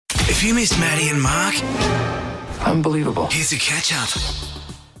If you missed Maddie and Mark, Unbelievable. here's a catch-up.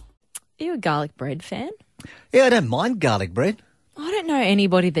 Are you a garlic bread fan? Yeah, I don't mind garlic bread. I don't know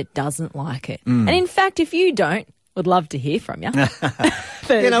anybody that doesn't like it. And in fact, if you don't, would love to hear from you.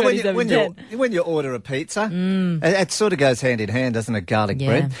 You know, when you order a pizza, it sort of goes hand in hand, doesn't it, garlic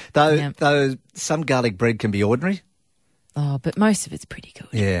bread? Though some garlic bread can be ordinary. Oh, but most of it's pretty good.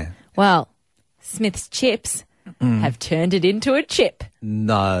 Yeah. Well, Smith's chips have turned it into a chip.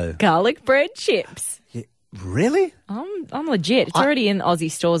 No. Garlic bread chips. Yeah, really? I'm legit. It's already in Aussie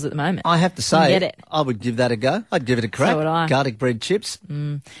stores at the moment. I have to You say, can get it. I would give that a go. I'd give it a crack. So would I. Garlic bread chips.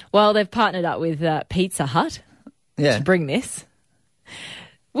 Well, they've partnered up with Pizza Hut Yeah. to bring this.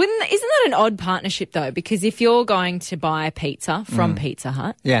 Isn't that an odd partnership, though? Because if you're going to buy a pizza from Pizza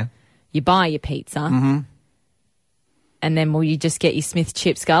Hut, Yeah. you buy your pizza, and then will you just get your Smith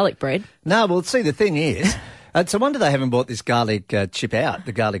Chips garlic bread? No, well, see, the thing is, it's a wonder they haven't bought this garlic chip out,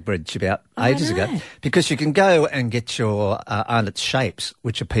 the garlic bread chip out, ages ago, because you can go and get your Arnott's shapes,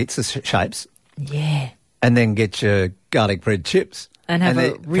 which are pizza shapes, Yeah. and then get your garlic bread chips. And have a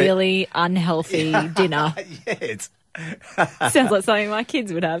they- really unhealthy dinner. Yes. Sounds like something my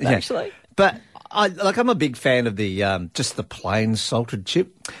kids would have, actually. But I'm a big fan of the just the plain salted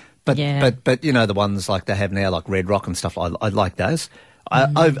chip. But Yeah. but you know the ones like they have now, like Red Rock and stuff. I like those.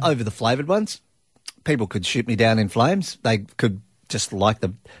 Over the flavoured ones, people could shoot me down in flames. They could just like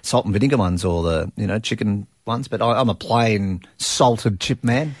the salt and vinegar ones or the chicken ones. But I'm a plain salted chip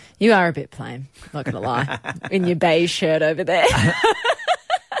man. You are a bit plain, not going to lie, in your beige shirt over there.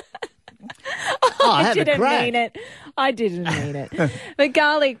 I have a didn't crack. mean it. I didn't mean it. But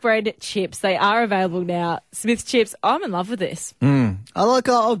garlic bread chips, they are available now. Smith Chips, I'm in love with this.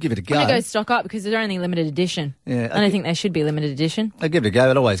 I'll give it a go. I'm going to go stock up because they're only limited edition. Yeah, I don't think they should be limited edition. I'll give it a go.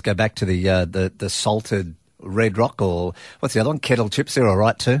 I'd always go back to the salted Red Rock or what's the other one? Kettle chips. They're all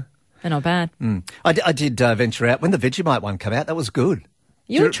right too. They're not bad. I did venture out when the Vegemite one came out. That was good.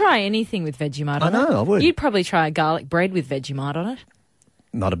 You would try anything with Vegemite on it. I know, I would. You'd probably try a garlic bread with Vegemite on it.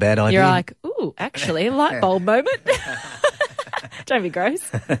 Not a bad idea. You're like, ooh, actually, a light bulb moment. Don't be gross.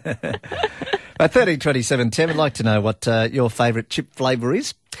 At 13:27:10, I'd like to know what your favourite chip flavour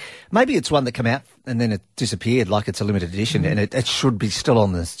is. Maybe it's one that came out and then it disappeared, like it's a limited edition, and it should be still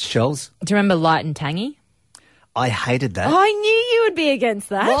on the shelves. Do you remember Light and Tangy? I hated that. Oh, I knew you would be against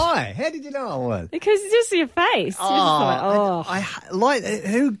that. Why? How did you know I was? Because it's just your face. You're just like, I like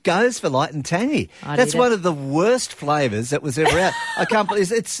who goes for light and tangy? I'd That's eat one it. of the worst flavours that was ever out. I can't believe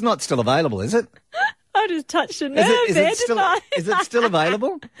it's not still available, is it? I just touched a nerve there, didn't I? Is it still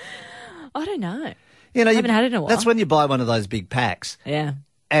available? I don't know. You know, I haven't had it in a while. That's when you buy one of those big packs, Yeah.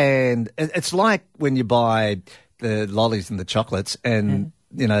 and it's like when you buy the lollies and the chocolates, and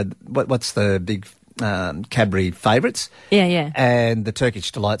you know what's the big Cadbury favourites? Yeah. And the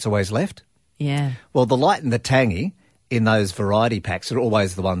Turkish Delight's always left. Yeah. Well, the light and the tangy in those variety packs are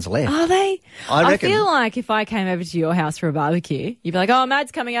always the ones left. Are they? I reckon. feel like if I came over to your house for a barbecue, you'd be like, oh,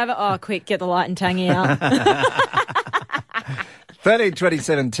 Mad's coming over. Oh, quick, get the Light and Tangy out.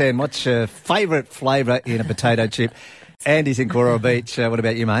 13:27:10. What's your favourite flavour in a potato chip? Andy's in Coral Beach. What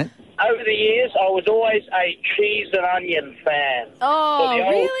about you, mate? Over the years, I was always a cheese and onion fan. Oh,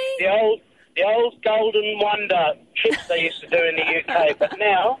 really? The old Golden Wonder chips they used to do in the UK, but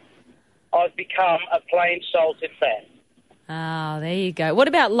now I've become a plain salted fan. Oh, there you go. What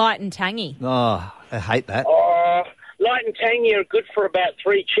about Light and Tangy? Oh, I hate that. Light and tangy are good for about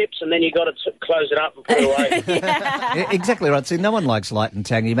 3 chips, and then you got to close it up and put it away. Yeah, exactly right. See, no one likes light and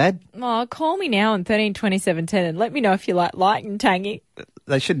tangy, Mad. Oh, call me now on 13:27:10 and let me know if you like Light and Tangy.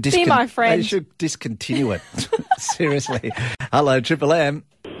 They should Be my friend. They should discontinue it. Seriously. Hello, Triple M.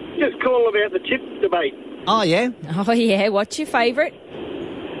 Just call about the chip debate. Oh, yeah? Oh, yeah. What's your favourite?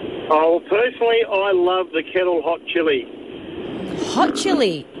 Oh, personally, I love the Kettle Hot Chili. Hot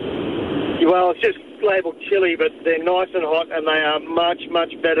chili. Well, it's just labelled chili, but they're nice and hot, and they are much,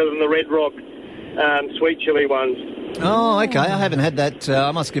 much better than the Red Rock sweet chili ones. Oh, okay. I haven't had that.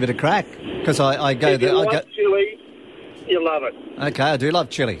 I must give it a crack because I go If you there. like chili, you love it. Okay, I do love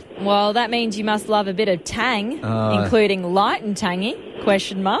chili. Well, that means you must love a bit of tang, including Light and Tangy,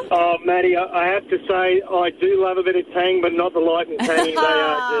 question mark. Oh, Maddie, I have to say I do love a bit of tang, but not the light and tangy. They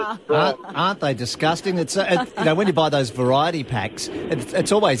are just... Aren't they disgusting? It's when you buy those variety packs,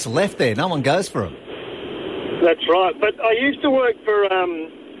 it's always left there. No one goes for them. That's right. But I used to work for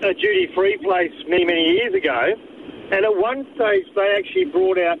a duty-free place many, many years ago, and at one stage they actually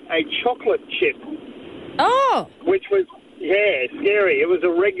brought out a chocolate chip, Oh, which was, scary. It was a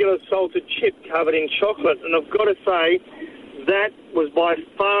regular salted chip covered in chocolate, and I've got to say that was by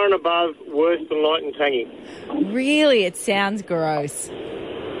far and above worse than light and tangy. really? It sounds gross.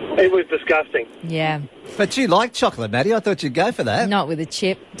 It was disgusting. Yeah. But you like chocolate, Maddie. I thought you'd go for that. Not with a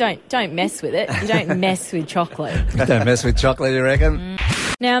chip. Don't mess with it. You don't mess with chocolate. Don't mess with chocolate, you reckon?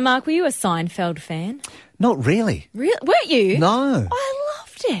 Now, Mark, were you a Seinfeld fan? Not really. Really? Weren't you? No. I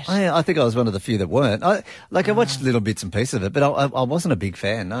loved it. I think I was one of the few that weren't. I watched little bits and pieces of it, but I wasn't a big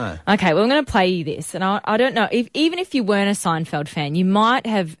fan, no. Okay, well, I'm going to play you this. And I don't know, even if you weren't a Seinfeld fan, you might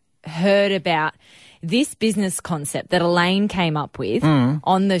have heard about this business concept that Elaine came up with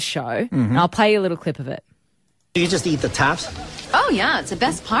on the show. And I'll play you a little clip of it. Do you just eat the tops? Oh, yeah, it's the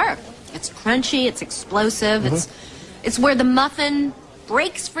best part. It's crunchy, it's explosive, it's where the muffin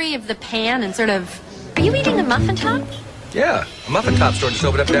breaks free of the pan and sort of... Are you eating the muffin top? Yeah, a muffin top store just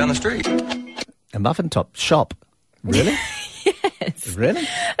opened up down the street. A muffin top shop? Really? Yes. Really?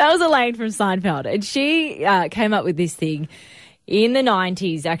 That was Elaine from Seinfeld. And she came up with this thing in the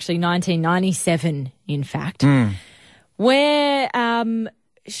 90s, actually 1997, in fact, where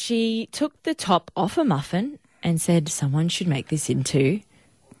she took the top off a muffin and said someone should make this into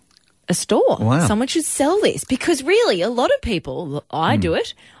a store. Wow. Someone should sell this because really a lot of people, I do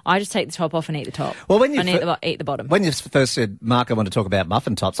it, I just take the top off and eat the top. Well, when you and eat the bottom. When you first said, Mark, I want to talk about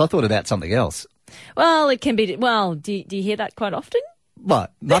muffin tops, I thought about something else. Well, it can be, well, do you hear that quite often?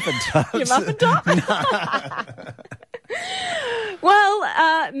 What? Muffin tops? Your muffin top?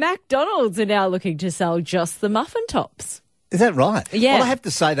 Well, McDonald's are now looking to sell just the muffin tops. Is that right? Yeah. Well, I have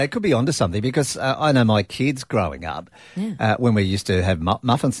to say they could be onto something because I know my kids growing up, when we used to have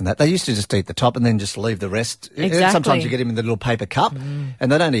muffins and that, they used to just eat the top and then just leave the rest. Exactly. Sometimes you get them in the little paper cup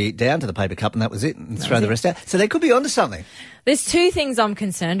and they'd only eat down to the paper cup and that was it and throw the rest out. So they could be onto something. There's two things I'm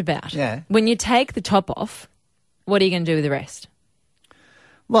concerned about. Yeah. When you take the top off, what are you going to do with the rest?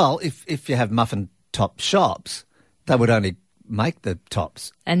 Well, if you have muffin top shops, they would only make the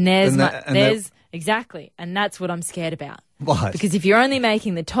tops. And there's And exactly, and that's what I'm scared about. What? Because if you're only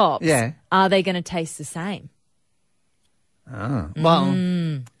making the tops, Yeah. are they going to taste the same? Oh, well,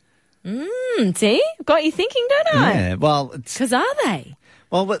 See? Got you thinking, don't I? yeah, well, it's, Because are they?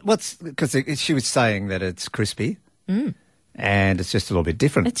 well, what's, because she was saying that it's crispy and it's just a little bit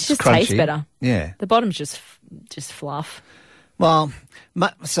different. It just crunchy. tastes better. Yeah. The bottom's just fluff. Well,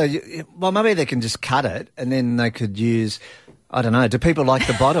 well, maybe they can just cut it and then they could use, I don't know, do people like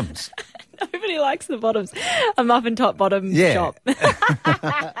the bottoms? Nobody likes the bottoms. A muffin top bottom Yeah. shop.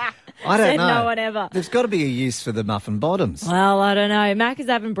 I don't Said know. no one ever. There's got to be a use for the muffin bottoms. Well, I don't know. Macca's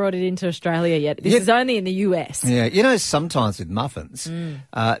haven't brought it into Australia yet. This is only in the US. Yeah, you know, sometimes with muffins,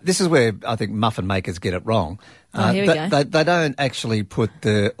 this is where I think muffin makers get it wrong. Here we go. They don't actually put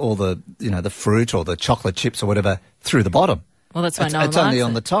all the the fruit or the chocolate chips or whatever through the bottom. Well, that's why It's, no one it's only likes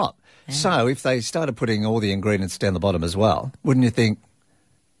on it. the top. Yeah. So if they started putting all the ingredients down the bottom as well, wouldn't you think?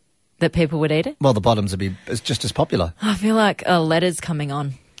 That people would eat it? Well, the bottoms would be just as popular. I feel like a letter's coming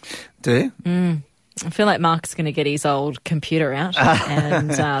on. Do you? I feel like Mark's going to get his old computer out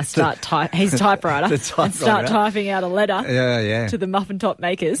and start his typewriter The and start typewriter. typing out a letter Yeah. to the muffin top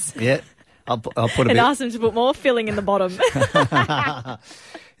makers Yeah. I'll put a and bit. ask them to put more filling in the bottom.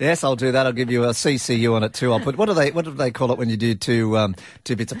 Yes, I'll do that. I'll give you a CCU on it too. I'll put what do they call it when you do two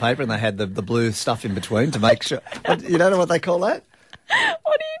bits of paper and they had the blue stuff in between to make sure. You don't know what they call that?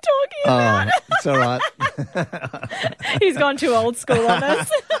 What are you talking about? Oh, it's all right. He's gone too old school on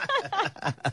us.